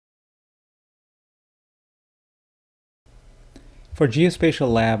For Geospatial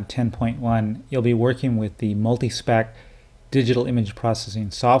Lab 10.1, you'll be working with the MultiSpec digital image processing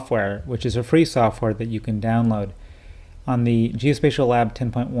software, which is a free software that you can download. On the Geospatial Lab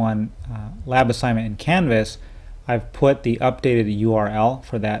 10.1 lab assignment in Canvas, I've put the updated URL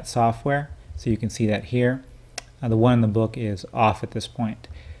for that software, so you can see that here. The one in the book is off at this point.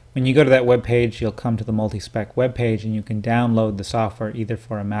 When you go to that web page, you'll come to the MultiSpec web page, and you can download the software either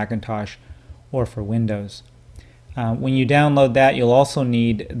for a Macintosh or for Windows. When you download that, you'll also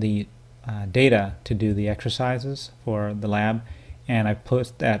need the data to do the exercises for the lab, and I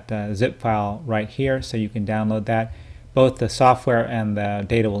put that zip file right here so you can download that. Both the software and the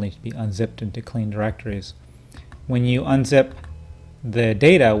data will need to be unzipped into clean directories. When you unzip the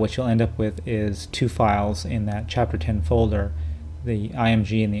data, what you'll end up with is two files in that Chapter 10 folder, the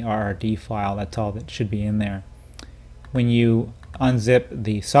IMG and the RRD file. That's all that should be in there. When you unzip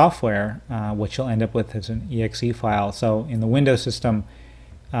the software, what you'll end up with is an exe file. So in the Windows system,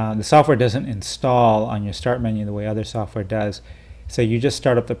 the software doesn't install on your start menu the way other software does. So you just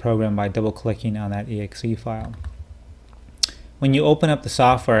start up the program by double-clicking on that exe file. When you open up the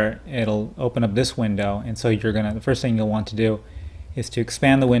software, it'll open up this window, and so the first thing you'll want to do is to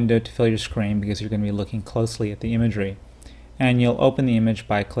expand the window to fill your screen, because you're going to be looking closely at the imagery. And you'll open the image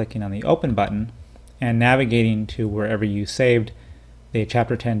by clicking on the Open button and navigating to wherever you saved the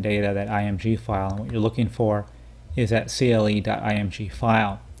Chapter 10 data, that IMG file, and what you're looking for is that cle.img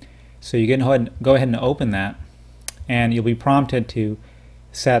file. So you go ahead and open that, and you'll be prompted to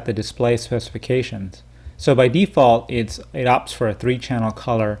set the display specifications. So by default, it opts for a 3-channel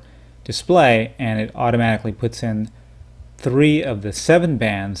color display, and it automatically puts in 3 of the 7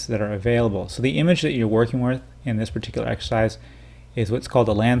 bands that are available. So the image that you're working with in this particular exercise is what's called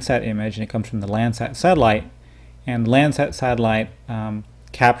a Landsat image, and it comes from the Landsat satellite. And Landsat satellite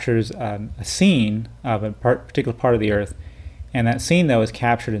captures a scene of a particular part of the Earth, and that scene, though, is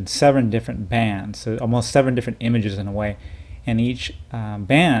captured in 7 different bands, so almost 7 different images in a way, and each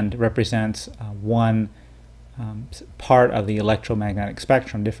band represents one part of the electromagnetic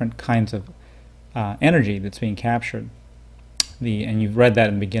spectrum, different kinds of energy that's being captured. And you've read that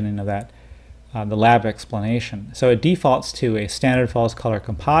in the beginning of that the lab explanation. So it defaults to a standard FalseColor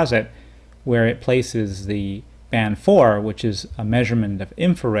Composite, where it places the band 4, which is a measurement of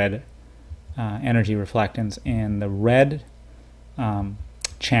infrared energy reflectance, in the red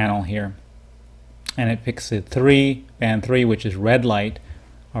channel here, and it picks the band 3, which is red light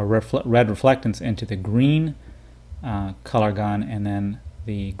or red reflectance, into the green color gun, and then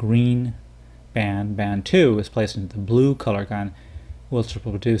the green band 2, is placed into the blue color gun, which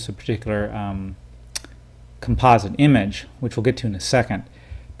will produce a particular composite image, which we'll get to in a second.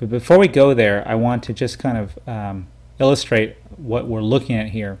 But before we go there, I want to just kind of illustrate what we're looking at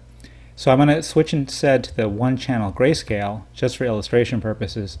here. So I'm going to switch instead to the 1-channel grayscale, just for illustration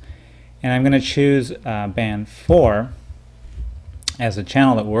purposes, and I'm going to choose band 4 as the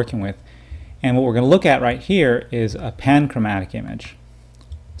channel that we're working with. And what we're going to look at right here is a panchromatic image.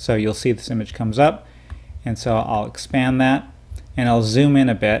 So you'll see this image comes up, and so I'll expand that, and I'll zoom in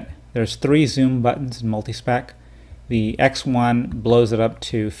a bit. There's 3 zoom buttons in MultiSpec. The X1 blows it up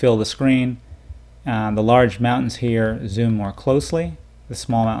to fill the screen. The large mountains here zoom more closely. The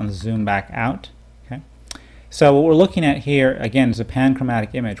small mountains zoom back out. Okay. So what we're looking at here, again, is a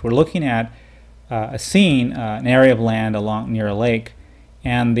panchromatic image. We're looking at a scene, an area of land near a lake,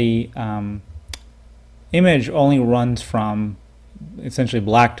 and the image only runs from essentially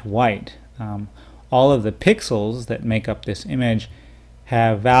black to white. All of the pixels that make up this image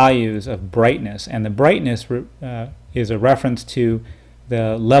have values of brightness, and the brightness is a reference to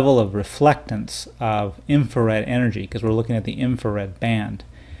the level of reflectance of infrared energy, because we're looking at the infrared band.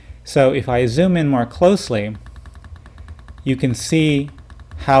 So if I zoom in more closely, you can see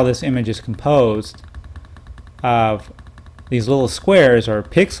how this image is composed of these little squares, or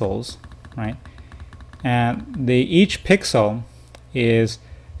pixels, right? And each pixel is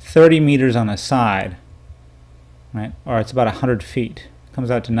 30 meters on a side, right? Or it's about 100 feet. It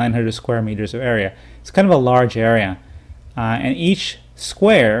comes out to 900 square meters of area. It's kind of a large area. And each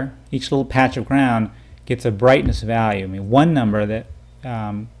square, each little patch of ground, gets a brightness value. I mean, one number that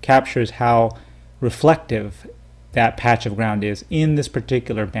captures how reflective that patch of ground is in this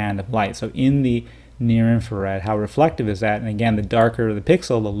particular band of light. So in the near infrared, how reflective is that? And again, the darker the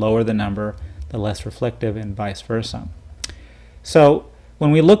pixel, the lower the number, the less reflective, and vice versa. So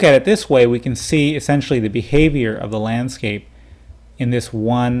when we look at it this way, we can see essentially the behavior of the landscape in this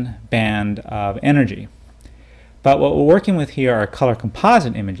one band of energy. But what we're working with here are color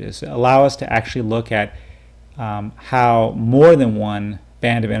composite images that allow us to actually look at how more than one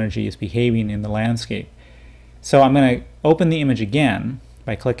band of energy is behaving in the landscape. So I'm going to open the image again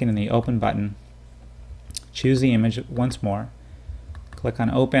by clicking on the Open button, choose the image once more, click on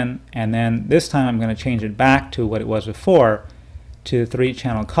Open, and then this time I'm going to change it back to what it was before, to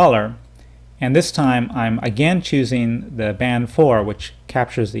 3-channel color. And this time I'm again choosing the band 4, which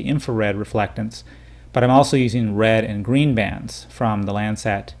captures the infrared reflectance, but I'm also using red and green bands from the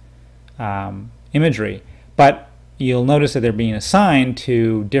Landsat imagery. But you'll notice that they're being assigned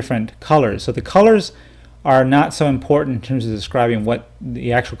to different colors. So the colors are not so important in terms of describing what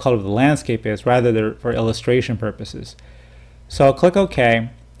the actual color of the landscape is, rather they're for illustration purposes. So I'll click OK,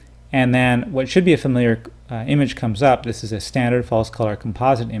 and then what should be a familiar image comes up. This is a standard FalseColor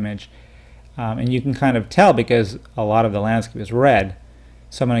Composite image, and you can kind of tell because a lot of the landscape is red.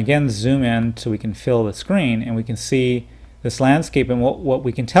 So I'm going to again zoom in so we can fill the screen, and we can see this landscape. And what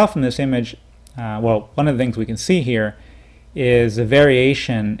we can tell from this image, well, one of the things we can see here is a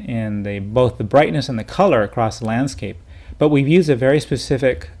variation in both the brightness and the color across the landscape. But we've used a very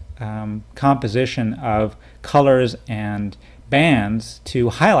specific composition of colors and bands to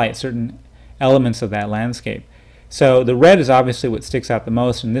highlight certain elements of that landscape. So the red is obviously what sticks out the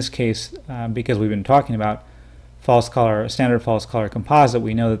most in this case, because we've been talking about standard FalseColor Composite.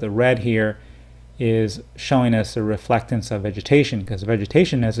 We know that the red here is showing us the reflectance of vegetation, because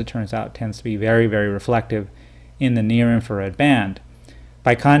vegetation, as it turns out, tends to be very, very reflective in the near-infrared band.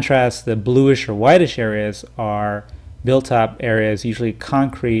 By contrast, the bluish or whitish areas are built-up areas, usually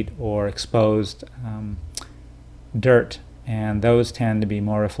concrete or exposed dirt, and those tend to be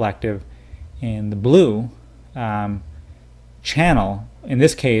more reflective in the blue channel. In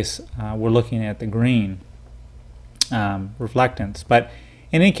this case, we're looking at the green reflectance. But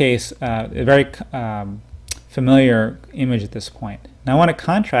in any case, a very familiar image at this point. Now I want to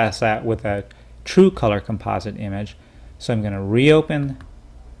contrast that with a true color composite image. So I'm going to reopen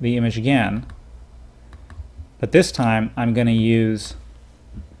the image again, but this time I'm going to use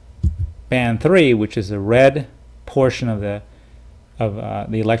band 3, which is the red portion of the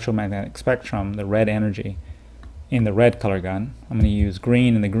electromagnetic spectrum, the red energy in the red color gun. I'm going to use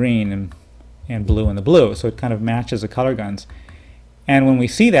green in the green and blue in the blue, so it kind of matches the color guns. And when we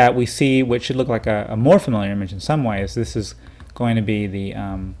see that, we see what should look like a more familiar image in some ways. This is going to be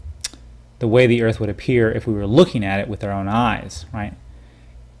the way the Earth would appear if we were looking at it with our own eyes, right?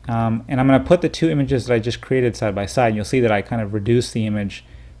 And I'm going to put the two images that I just created side by side, and you'll see that I kind of reduced the image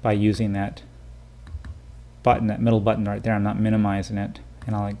by using that button, that middle button right there. I'm not minimizing it,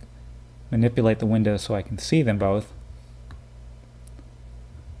 and I'll manipulate the window so I can see them both.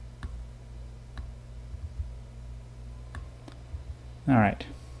 Alright,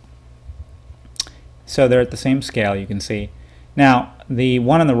 so they're at the same scale, you can see. Now the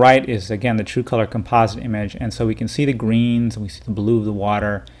one on the right is again the true color composite image, and so we can see the greens and we see the blue of the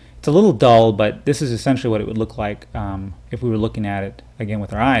water. It's a little dull, but this is essentially what it would look like if we were looking at it again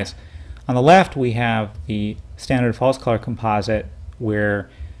with our eyes. On the left we have the standard FalseColor Composite where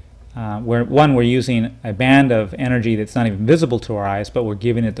we're using a band of energy that's not even visible to our eyes, but we're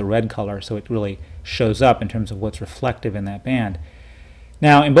giving it the red color so it really shows up in terms of what's reflective in that band.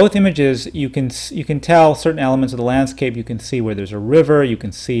 Now in both images you can tell certain elements of the landscape. You can see where there's a river, you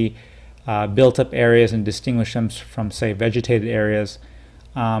can see built up areas and distinguish them from, say, vegetated areas.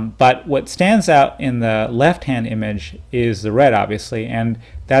 But what stands out in the left hand image is the red, obviously, and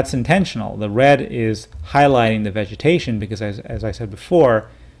that's intentional. The red is highlighting the vegetation because, as I said before,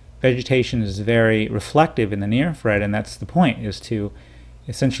 vegetation is very reflective in the near infrared, and that's the point, is to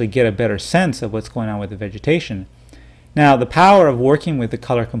essentially get a better sense of what's going on with the vegetation. Now the power of working with the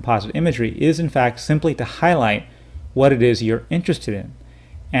color composite imagery is in fact simply to highlight what it is you're interested in,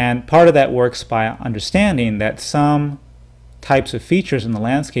 and part of that works by understanding that some types of features in the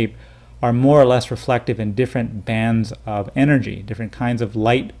landscape are more or less reflective in different bands of energy. Different kinds of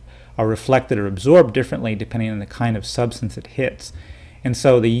light are reflected or absorbed differently depending on the kind of substance it hits. And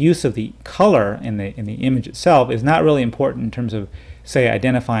so the use of the color in the image itself is not really important in terms of, say,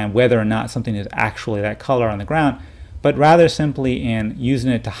 identifying whether or not something is actually that color on the ground, but rather simply in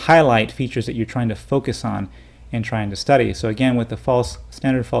using it to highlight features that you're trying to focus on and trying to study. So again, with the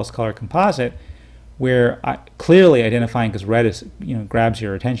standard FalseColor Composite, we're clearly identifying, because red is, grabs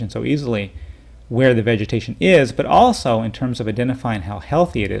your attention so easily, where the vegetation is, but also in terms of identifying how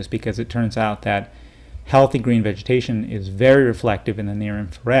healthy it is, because it turns out that healthy green vegetation is very reflective in the near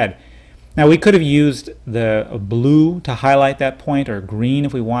infrared. Now we could have used the blue to highlight that point, or green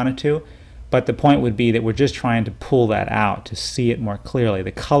if we wanted to, but the point would be that we're just trying to pull that out to see it more clearly.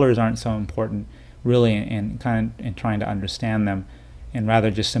 The colors aren't so important really in trying to understand them, and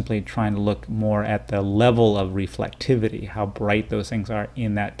rather just simply trying to look more at the level of reflectivity, how bright those things are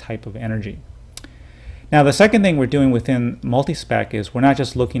in that type of energy. Now the second thing we're doing within MultiSpec is we're not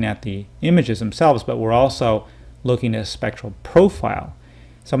just looking at the images themselves, but we're also looking at a spectral profile.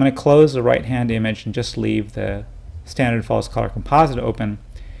 So I'm going to close the right-hand image and just leave the standard FalseColor Composite open.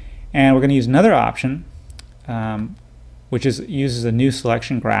 And we're going to use another option, which uses a new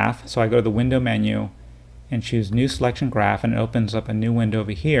selection graph. So I go to the window menu and choose new selection graph, and it opens up a new window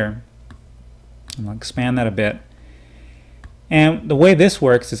over here. And I'll expand that a bit. And the way this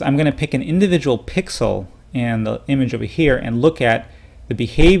works is I'm going to pick an individual pixel in the image over here and look at the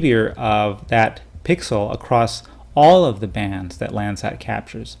behavior of that pixel across all of the bands that Landsat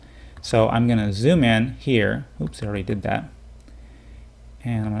captures. So I'm going to zoom in here. Oops, I already did that.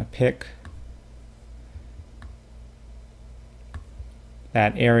 And I'm going to pick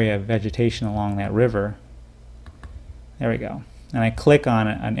that area of vegetation along that river. There we go. And I click on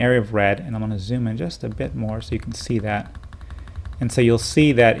an area of red, and I'm going to zoom in just a bit more so you can see that. And so you'll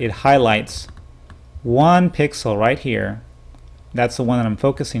see that it highlights one pixel right here. That's the one that I'm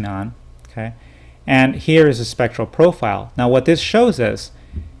focusing on. Okay. And here is a spectral profile. Now what this shows us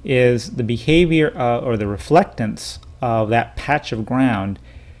is the behavior or the reflectance of that patch of ground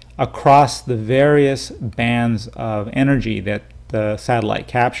across the various bands of energy that the satellite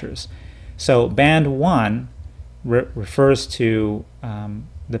captures. So band 1 refers to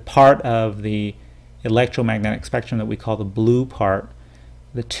the part of the electromagnetic spectrum that we call the blue part.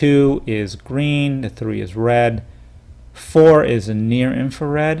 The 2 is green, the 3 is red, 4 is a near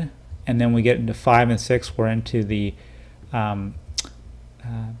infrared, and then we get into 5 and 6, we're into the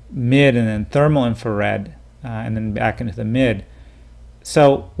mid and then thermal infrared, and then back into the mid.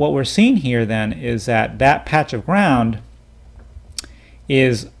 So what we're seeing here then is that that patch of ground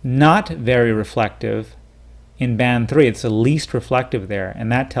is not very reflective in band 3. It's the least reflective there,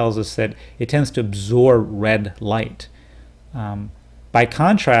 and that tells us that it tends to absorb red light. By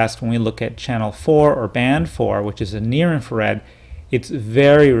contrast, when we look at channel 4 or band 4, which is a near infrared, it's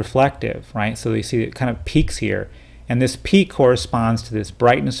very reflective, right? So you see it kind of peaks here, and this peak corresponds to this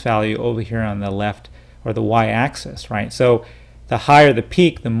brightness value over here on the left or the y-axis, right? So the higher the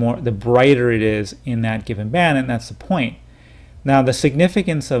peak, the brighter it is in that given band, and that's the point. Now the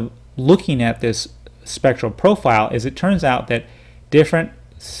significance of looking at this spectral profile is it turns out that different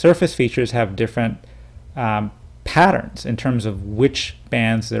surface features have different patterns in terms of which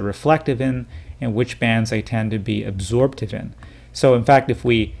bands they're reflective in and which bands they tend to be absorptive in. So in fact, if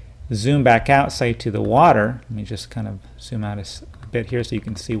we zoom back out, say to the water, let me just kind of zoom out a bit here so you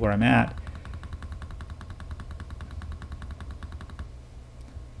can see where I'm at.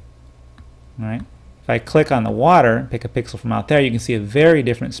 All right. If I click on the water, pick a pixel from out there, you can see a very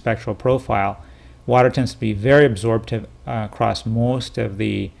different spectral profile. Water tends to be very absorptive across most of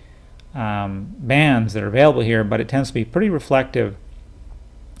the bands that are available here, but it tends to be pretty reflective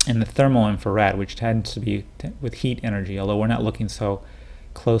in the thermal infrared, which tends to be with heat energy, although we're not looking so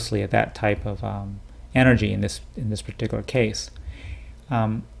closely at that type of energy in this particular case.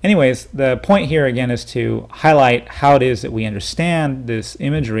 Anyways, the point here again is to highlight how it is that we understand this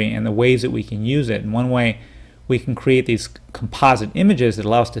imagery and the ways that we can use it. And one way we can create these composite images that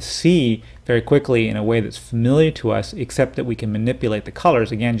allow us to see very quickly in a way that's familiar to us, except that we can manipulate the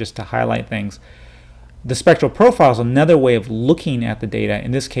colors, again, just to highlight things. The spectral profile is another way of looking at the data.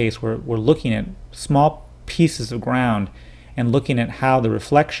 In this case, we're looking at small pieces of ground and looking at how the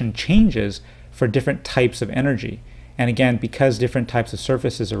reflection changes for different types of energy. And again, because different types of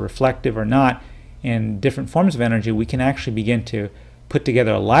surfaces are reflective or not in different forms of energy, we can actually begin to put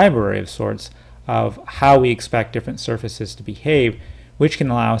together a library of sorts of how we expect different surfaces to behave, which can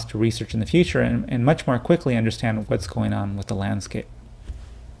allow us to research in the future and much more quickly understand what's going on with the landscape.